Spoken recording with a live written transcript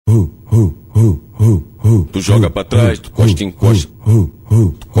Tu joga pra trás, tu costa, encosta.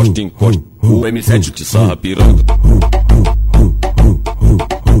 Tu costa, encosta. O M7 te sarra, piroca.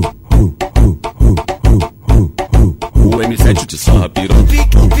 O M7 te sarra, piroca.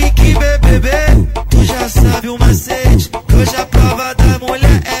 Pique bebê, tu já sabe o macete. Hoje a prova da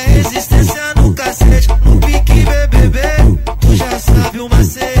mulher é resistência no cacete. No pique bebê, tu já sabe o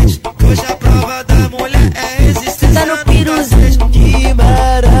macete. Hoje a prova da mulher é resistência no cacete. Que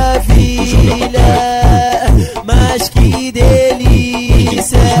maravilha, mas que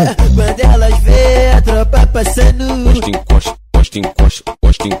delícia. Quando elas vê a tropa passando, costa, encosta, costa, encosta,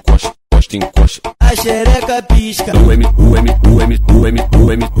 costa, encosta, costa, encosta. a xereca pisca. O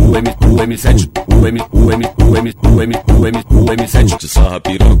M7 te sarra,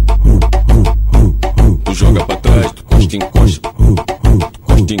 piroca. Tu joga pra trás, tu costa, encosta. Tu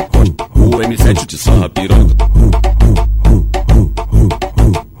costa, encosta. O M7 te sarra, piroca.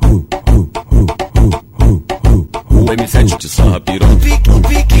 O M7 te sarra, piroca.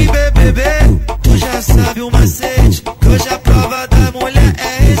 Pique bebê, tu já sabe o macete. Hoje a prova da mulher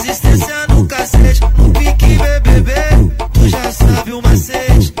é resistência no cacete. No pique bebê, tu já sabe o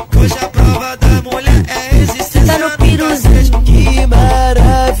macete. Hoje a prova da mulher é resistência no cacete. Que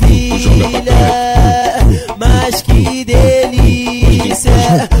maravilha, mas que delícia.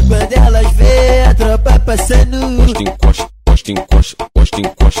 Quando elas vê a tropa passando, costa, encosta, costa, encosta, costa,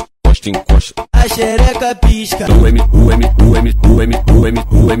 encosta, costa, encosta. a xereca pisca. O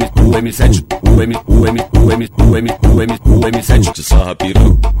M7 te sarra,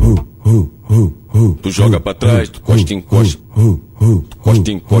 piroca. Tu joga pra trás, tu costa, encosta. Tu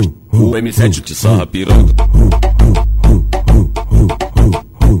costa, encosta. O M7 te sarra, piroca.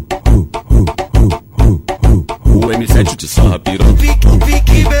 O M7 te sarra, piroca.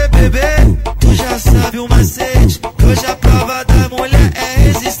 Pique bebê, tu já sabe o macete. Hoje a prova da mulher é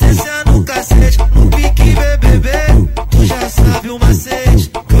resistência no cacete. No pique bebê, tu já sabe o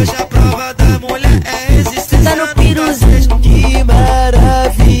macete. Hoje a prova da mulher é resistência no cacete. Que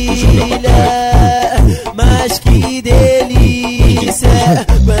maravilha, mas que delícia.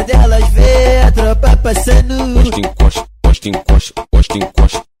 Quando elas vê a tropa passando, costa, encosta, costa, encosta, costa,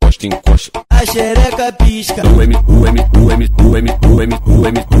 encosta, costa, encosta. a xereca pisca. O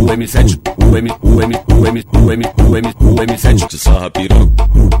M7 te sarra, piroca.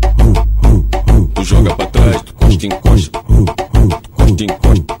 Tu joga pra trás, tu costa, encosta. Tu costa,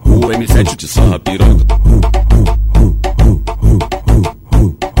 encosta. O M7 te sarra, piroca.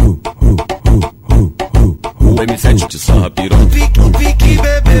 O M7 te sarra, piroca. Pique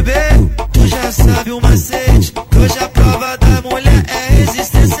bebê, tu já sabe o macete. Hoje a prova da mulher é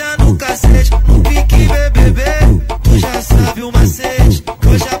resistência no cacete. No pique bebê, tu já sabe o macete.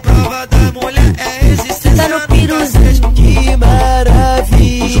 Hoje a prova da mulher é resistência no cacete. Que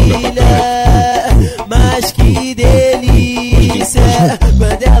maravilha, mas que delícia.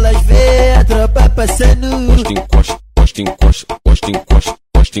 Quando elas vê a tropa passando, Costa, encosta, costa, encosta, costa, encosta,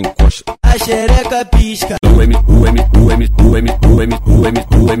 costa, encosta. a xereca pisca. O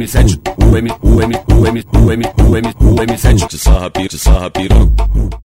M7 te sarra, piroca.